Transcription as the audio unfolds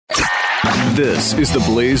This is the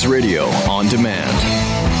Blaze Radio on demand.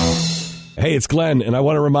 Hey, it's Glenn, and I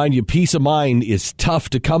want to remind you, peace of mind is tough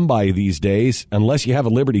to come by these days unless you have a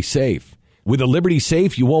Liberty Safe. With a Liberty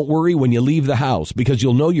Safe, you won't worry when you leave the house because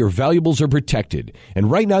you'll know your valuables are protected.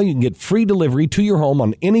 And right now, you can get free delivery to your home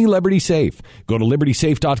on any Liberty Safe. Go to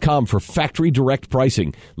LibertySafe.com for factory direct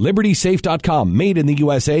pricing. LibertySafe.com, made in the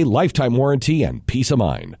USA, lifetime warranty, and peace of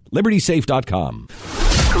mind. LibertySafe.com.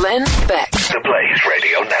 Glenn Beck. The Blaze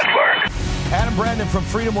Radio Network. Adam Brandon from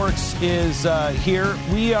FreedomWorks is here.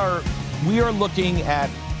 We are looking at,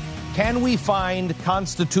 can we find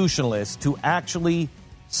constitutionalists to actually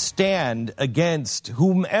stand against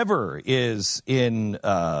whomever is in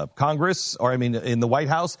Congress, or in the White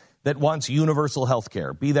House, that wants universal health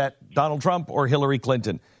care, be that Donald Trump or Hillary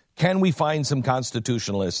Clinton. Can we find some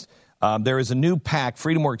constitutionalists? There is a new PAC,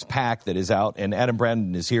 FreedomWorks PAC, that is out, and Adam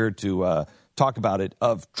Brandon is here to talk about it,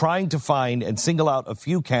 of trying to find and single out a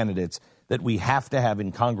few candidates that we have to have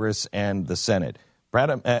in Congress and the Senate.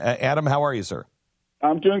 Adam, how are you, sir?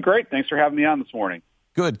 I'm doing great. Thanks for having me on this morning.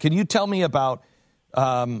 Good. Can you tell me about,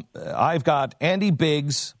 I've got Andy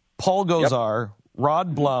Biggs, Paul Gosar,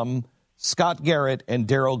 Rod Blum, Scott Garrett, and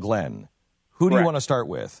Daryl Glenn. Who do you want to start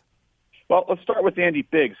with? Well, let's start with Andy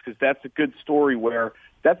Biggs, because that's a good story where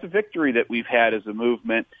that's a victory that we've had as a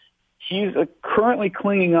movement. He's currently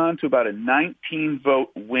clinging on to about a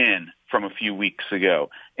 19-vote win from a few weeks ago.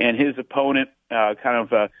 And his opponent,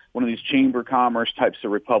 one of these chamber of commerce types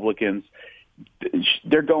of Republicans,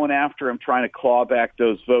 they're going after him, trying to claw back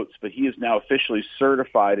those votes. But he is now officially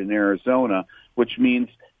certified in Arizona, which means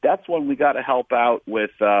that's when we got to help out with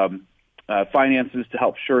finances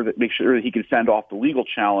to make sure that he can fend off the legal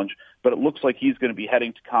challenge. But it looks like he's going to be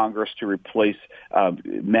heading to Congress to replace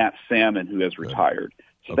Matt Salmon, who has retired.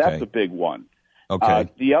 So that's a big one. Okay.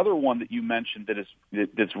 The other one that you mentioned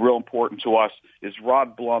that's real important to us is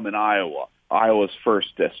Rod Blum in Iowa's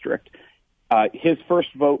first district. His first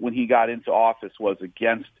vote when he got into office was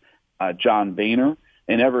against John Boehner,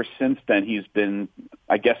 and ever since then he's been,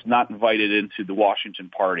 I guess, not invited into the Washington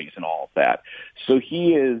parties and all of that. So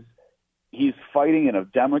he's fighting in a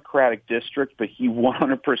Democratic district, but he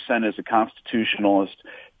 100% is a constitutionalist.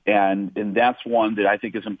 And that's one that I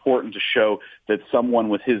think is important to show that someone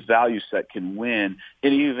with his value set can win,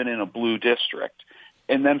 and even in a blue district.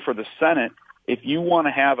 And then for the Senate, if you want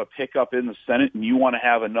to have a pickup in the Senate and you want to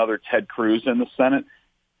have another Ted Cruz in the Senate,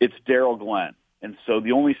 it's Daryl Glenn. And so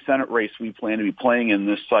the only Senate race we plan to be playing in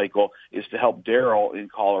this cycle is to help Daryl in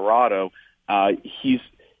Colorado.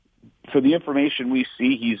 For the information we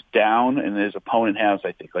see, he's down, and his opponent has,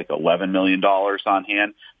 I think, like $11 million on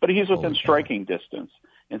hand, but he's within striking distance.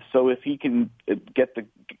 And so if he can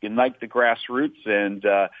ignite the grassroots and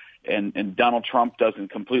Donald Trump doesn't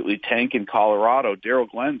completely tank in Colorado, Daryl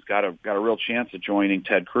Glenn's got a real chance of joining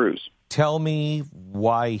Ted Cruz. Tell me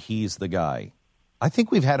why he's the guy. I think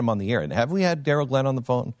we've had him on the air. And have we had Daryl Glenn on the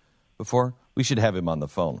phone before? We should have him on the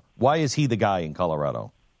phone. Why is he the guy in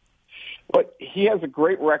Colorado? But he has a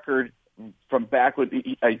great record from back when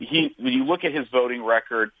when you look at his voting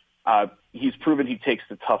record, he's proven he takes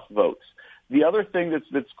the tough votes. The other thing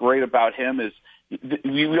that's great about him is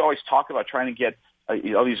we always talk about trying to get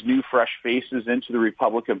all these new, fresh faces into the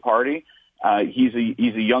Republican Party. He's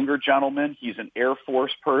a younger gentleman. He's an Air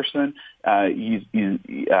Force person.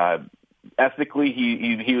 Ethically,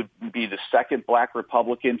 he would be the second black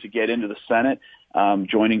Republican to get into the Senate,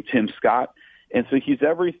 joining Tim Scott. And so he's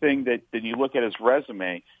everything that you look at his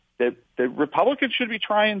resume that Republicans should be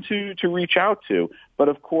trying to reach out to. But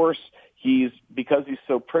of course, because he's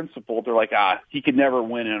so principled, they're like, he could never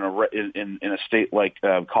win in a state like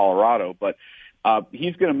Colorado. But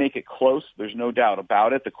he's going to make it close. There's no doubt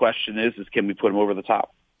about it. The question is can we put him over the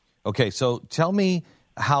top? Okay, so tell me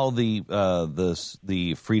how the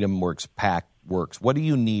FreedomWorks PAC works. What do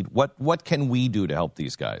you need? What can we do to help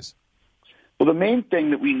these guys? Well, the main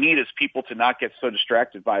thing that we need is people to not get so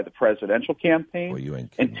distracted by the presidential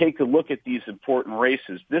campaign and take a look at these important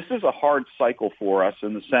races. This is a hard cycle for us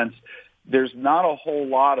in the sense there's not a whole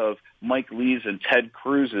lot of Mike Lee's and Ted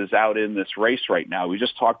Cruz's out in this race right now. We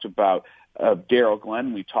just talked about Daryl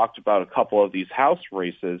Glenn. We talked about a couple of these House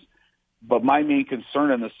races. But my main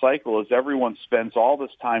concern in this cycle is everyone spends all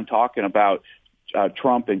this time talking about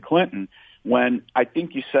Trump and Clinton when I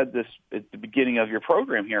think you said this at the beginning of your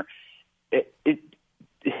program here.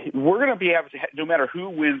 We're going to be able to, no matter who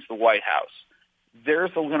wins the White House,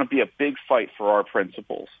 there's going to be a big fight for our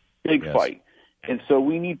principles, big fight. And so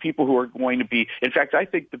we need people who are going to be, in fact, I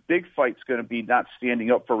think the big fight's going to be not standing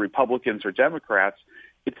up for Republicans or Democrats.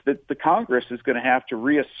 It's that the Congress is going to have to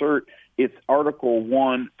reassert its Article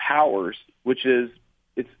I powers, which is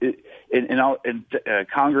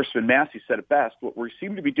Congressman Massey said it best. What we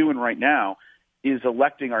seem to be doing right now is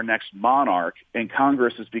electing our next monarch, and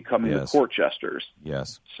Congress is becoming the court jesters.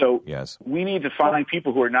 Yes. So we need to find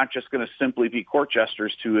people who are not just going to simply be court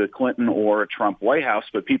jesters to a Clinton or a Trump White House,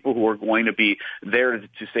 but people who are going to be there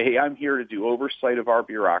to say, hey, I'm here to do oversight of our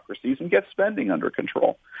bureaucracies and get spending under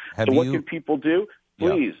control. What can people do?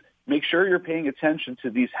 Please make sure you're paying attention to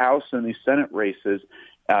these House and these Senate races.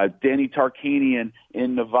 Danny Tarkanian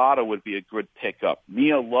in Nevada would be a good pickup.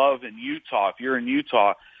 Mia Love in Utah. If you're in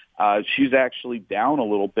Utah, she's actually down a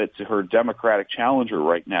little bit to her Democratic challenger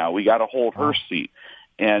right now. We got to hold her seat.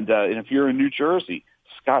 And if you're in New Jersey,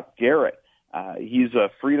 Scott Garrett, he's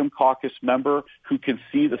a Freedom Caucus member who can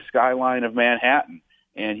see the skyline of Manhattan,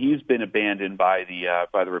 and he's been abandoned by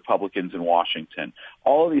the Republicans in Washington.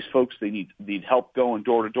 All of these folks, they need help going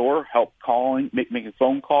door to door, help calling, making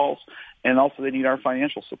phone calls, and also they need our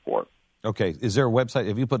financial support. Okay. Is there a website?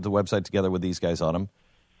 Have you put the website together with these guys on them?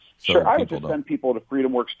 Sure. I would just send people to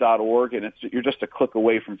freedomworks.org, and you're just a click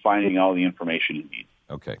away from finding all the information you need.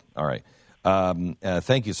 Okay. All right.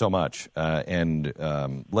 Thank you so much. And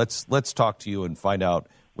let's talk to you and find out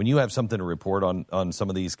when you have something to report on some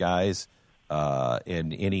of these guys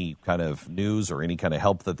and any kind of news or any kind of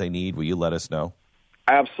help that they need. Will you let us know?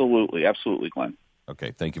 Absolutely, Glenn.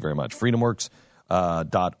 Okay. Thank you very much.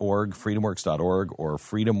 FreedomWorks.org, freedomworks.org, or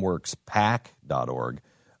freedomworkspac.org.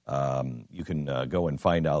 You can go and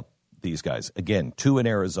find out these guys. Again, 2 in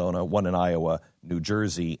Arizona, 1 in Iowa, New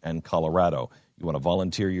Jersey, and Colorado. You want to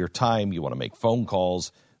volunteer your time. You want to make phone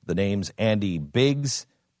calls. The names Andy Biggs,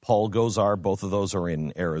 Paul Gosar, both of those are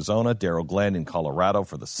in Arizona. Darrell Glenn in Colorado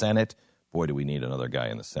for the Senate. Boy, do we need another guy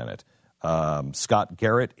in the Senate. Scott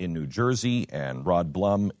Garrett in New Jersey, and Rod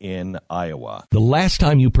Blum in Iowa. The last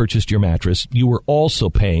time you purchased your mattress, you were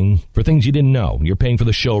also paying for things you didn't know. You're paying for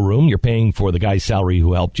the showroom, you're paying for the guy's salary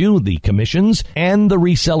who helped you, the commissions, and the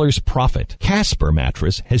reseller's profit. Casper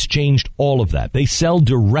Mattress has changed all of that. They sell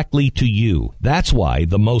directly to you. That's why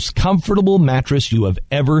the most comfortable mattress you have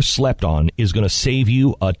ever slept on is going to save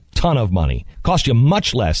you a ton of money. Cost you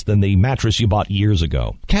much less than the mattress you bought years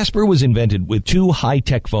ago. Casper was invented with 2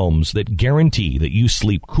 high-tech foams that guarantee that you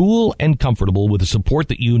sleep cool and comfortable with the support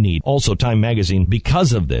that you need. Also, Time Magazine,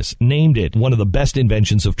 because of this, named it one of the best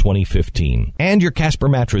inventions of 2015. And your Casper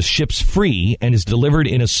mattress ships free and is delivered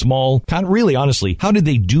in a small, really, honestly, how did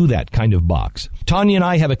they do that kind of box? Tanya and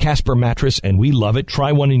I have a Casper mattress, and we love it.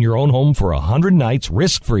 Try one in your own home for 100 nights,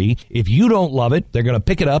 risk-free. If you don't love it, they're going to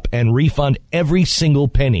pick it up and refund every single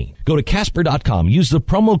penny. Go to Casper.com, use the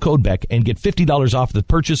promo code Beck, and get $50 off the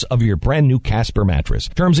purchase of your brand new Casper mattress.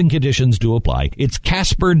 Terms and conditions do apply. It's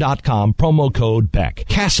Casper.com, promo code Beck.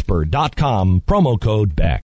 Casper.com, promo code Beck.